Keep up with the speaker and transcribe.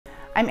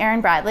I'm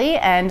Erin Bradley,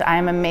 and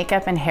I'm a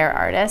makeup and hair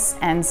artist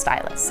and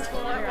stylist.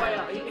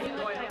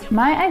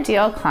 My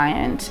ideal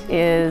client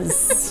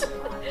is,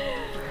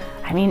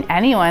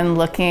 anyone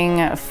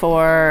looking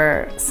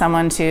for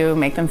someone to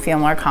make them feel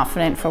more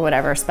confident for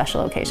whatever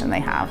special occasion they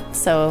have.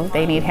 So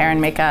they need hair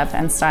and makeup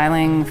and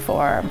styling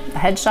for a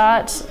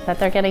headshot that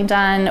they're getting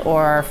done,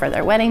 or for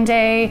their wedding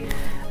day,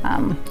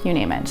 you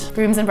name it.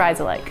 Grooms and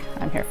brides alike,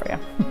 I'm here for you.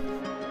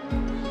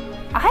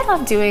 I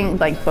love doing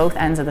both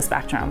ends of the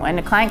spectrum. When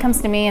a client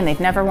comes to me and they've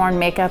never worn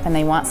makeup and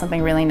they want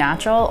something really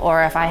natural,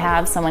 or if I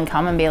have someone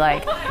come and be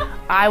like,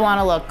 I want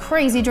to look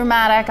crazy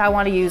dramatic, I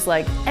want to use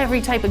every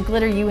type of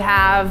glitter you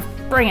have,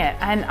 bring it.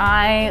 And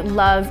I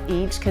love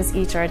each, because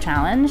each are a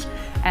challenge,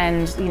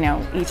 and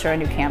each are a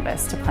new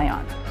canvas to play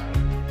on.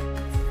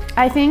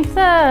 I think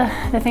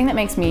the thing that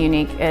makes me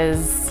unique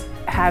is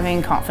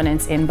having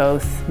confidence in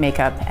both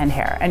makeup and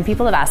hair. And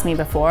people have asked me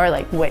before,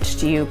 which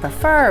do you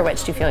prefer,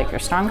 which do you feel like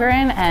you're stronger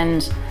in?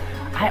 And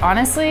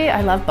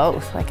I love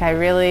both. I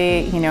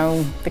really,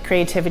 the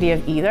creativity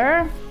of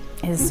either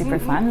is super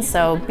fun.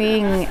 So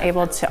being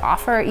able to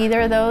offer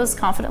either of those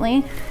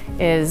confidently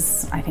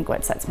is, I think,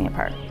 what sets me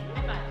apart.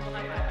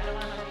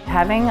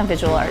 Having a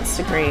visual arts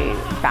degree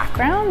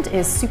background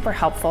is super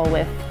helpful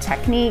with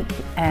technique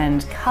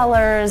and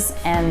colors,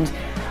 and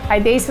I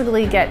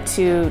basically get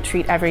to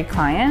treat every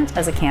client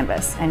as a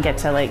canvas and get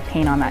to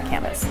paint on that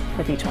canvas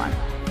with each one.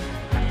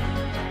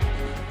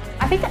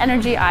 I think the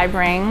energy I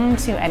bring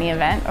to any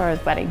event or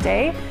wedding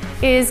day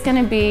is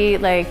going to be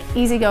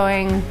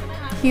easygoing,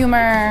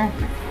 humor,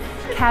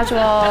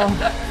 casual,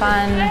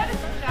 fun.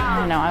 I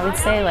don't know, I would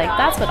say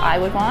that's what I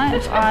would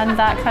want on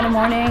that kind of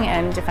morning,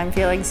 and if I'm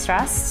feeling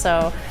stressed.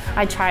 So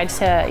I try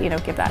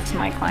to give that to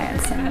my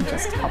clients and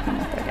just help them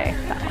with their day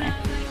that way.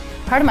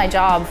 Part of my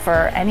job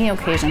for any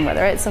occasion,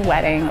 whether it's a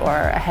wedding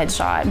or a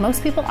headshot,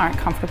 most people aren't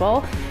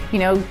comfortable,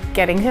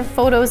 getting their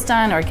photos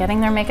done or getting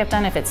their makeup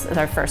done if it's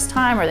their first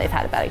time or they've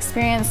had a bad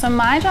experience. So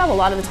my job a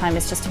lot of the time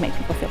is just to make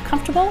people feel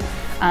comfortable,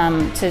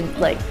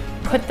 to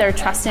put their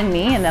trust in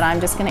me, and that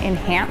I'm just going to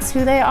enhance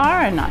who they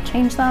are and not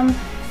change them,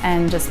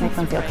 and just make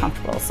them feel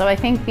comfortable. So I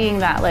think being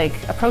that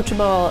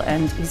approachable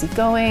and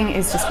easygoing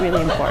is just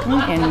really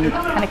important in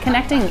kind of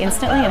connecting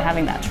instantly and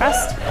having that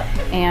trust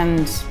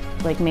and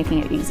making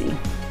it easy.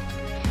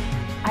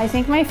 I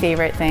think my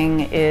favorite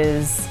thing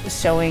is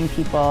showing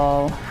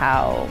people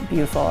how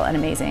beautiful and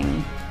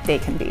amazing they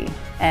can be.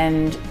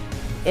 And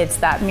it's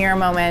that mirror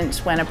moment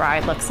when a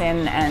bride looks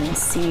in and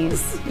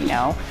sees,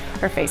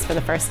 her face for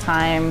the first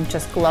time,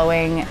 just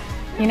glowing.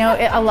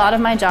 A lot of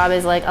my job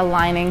is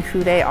aligning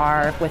who they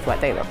are with what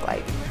they look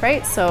like,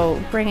 right?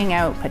 So bringing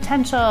out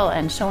potential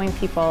and showing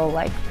people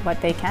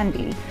what they can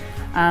be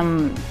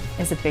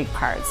is a big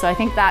part. So I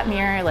think that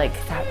mirror,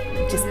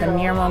 just the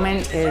mirror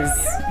moment is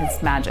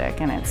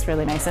magic, and it's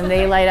really nice. And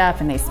they light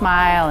up and they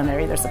smile and they're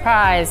either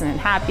surprised and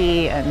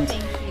happy, and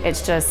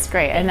it's just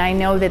great. And I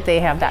know that they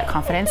have that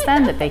confidence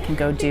then that they can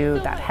go do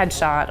that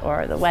headshot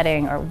or the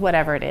wedding or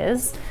whatever it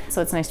is.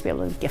 So it's nice to be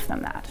able to gift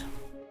them that.